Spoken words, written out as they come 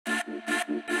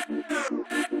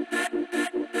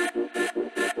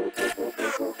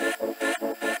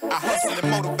to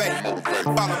motivate.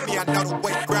 Follow me, I know the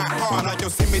way. Grind hard on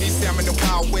Yosemite Sam in the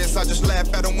Wild West. I just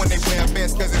laugh at them when they wear a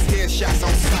vest, cause it's headshots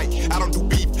on sight. I don't do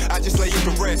beef, I just lay it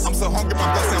to rest. I'm so hungry, my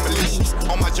guts sound malicious.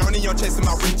 On my journey, I'm chasing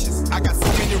my riches. I got so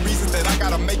many reasons that I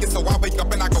gotta make it, so I wake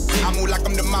up and I go, I move like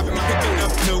I'm the mob and me picking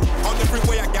up new. On the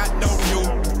freeway, I got no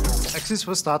new. Axis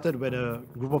first started when a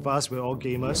group of us were all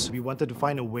gamers. We wanted to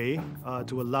find a way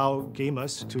to allow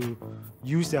gamers to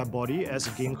use their body as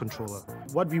a game controller.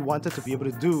 What we wanted to be able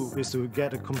to do is to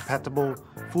get a compatible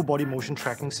full body motion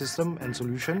tracking system and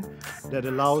solution that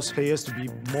allows players to be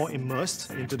more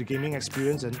immersed into the gaming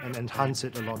experience and enhance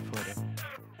it a lot further.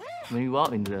 When we were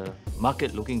out in the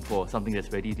market looking for something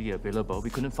that's readily available, we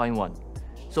couldn't find one.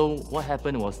 So what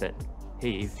happened was that,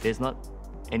 hey, if there's not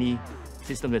any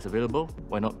system that's available,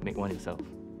 why not make one yourself?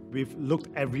 We've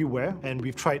looked everywhere and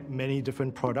we've tried many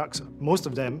different products. Most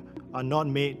of them are not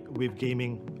made with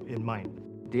gaming in mind.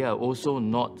 They are also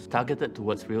not targeted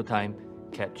towards real-time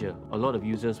capture. A lot of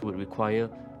users would require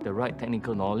the right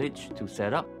technical knowledge to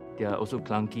set up. They are also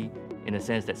clunky in the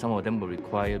sense that some of them will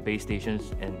require base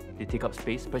stations and they take up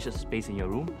space, precious space in your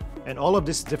room. And all of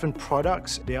these different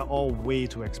products, they are all way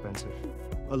too expensive.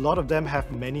 A lot of them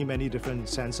have many different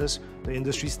sensors. The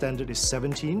industry standard is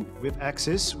 17. With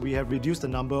Axis, we have reduced the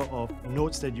number of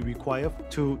nodes that you require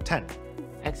to 10.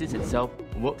 Axis itself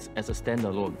works as a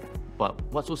standalone, but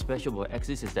what's so special about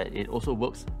Axis is that it also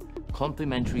works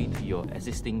complementary to your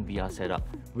existing VR setup.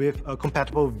 With a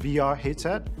compatible VR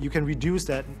headset, you can reduce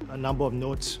that number of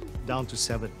nodes down to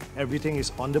 7. Everything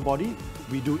is on the body.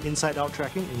 We do inside-out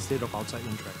tracking instead of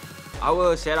outside-in tracking.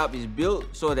 Our setup is built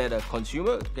so that a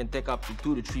consumer can take up to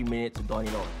 2 to 3 minutes to don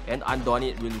it on and undon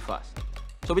it really fast.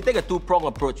 So we take a two-pronged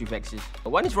approach with Axis.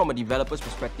 One is from a developer's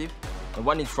perspective, and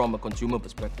one is from a consumer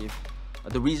perspective.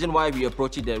 The reason why we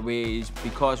approach it that way is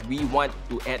because we want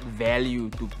to add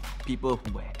value to people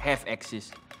who have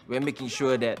Axis. We're making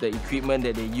sure that the equipment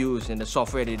that they use and the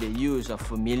software that they use are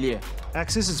familiar.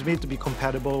 Axis is made to be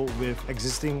compatible with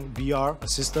existing VR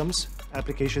systems,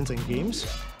 applications and games.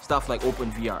 Stuff like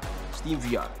OpenVR,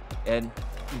 SteamVR, and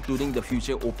including the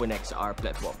future OpenXR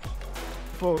platforms.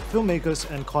 For filmmakers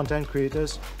and content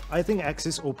creators, I think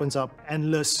Axis opens up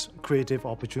endless creative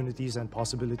opportunities and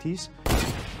possibilities.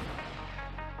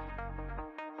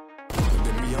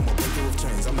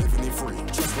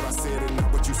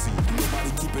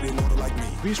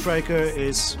 Free Striker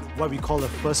is what we call a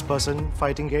first-person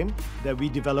fighting game that we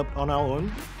developed on our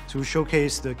own to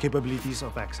showcase the capabilities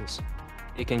of Axis.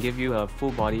 It can give you a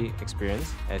full body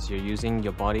experience as you're using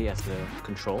your body as the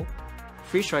control.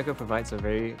 Free Striker provides a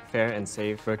very fair and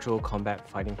safe virtual combat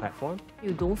fighting platform.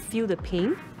 You don't feel the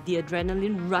pain. The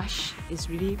adrenaline rush is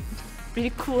really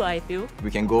pretty cool, I feel.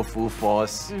 We can go full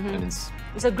force and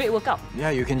It's a great workout. yeah,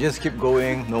 you can just keep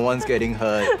going, no one's getting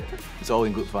hurt. It's all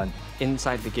in good fun.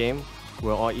 Inside the game,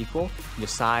 we're all equal. Your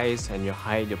size and your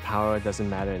height, your power doesn't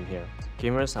matter in here.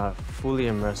 Gamers are fully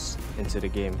immersed into the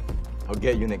game. I'll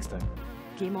get you next time.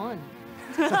 Game on.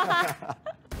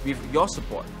 With your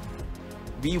support,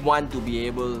 we want to be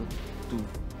able to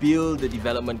build the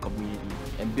development community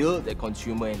and build the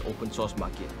consumer and open source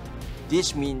market.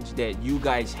 This means that you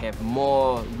guys have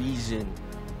more reason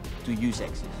to use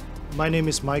Axis. My name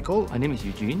is Michael. My name is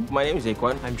Eugene. My name is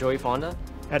Aquan. I'm Joey Fonda.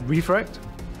 At Refract,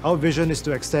 our vision is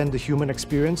to extend the human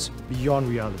experience beyond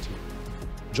reality.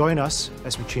 Join us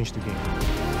as we change the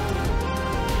game.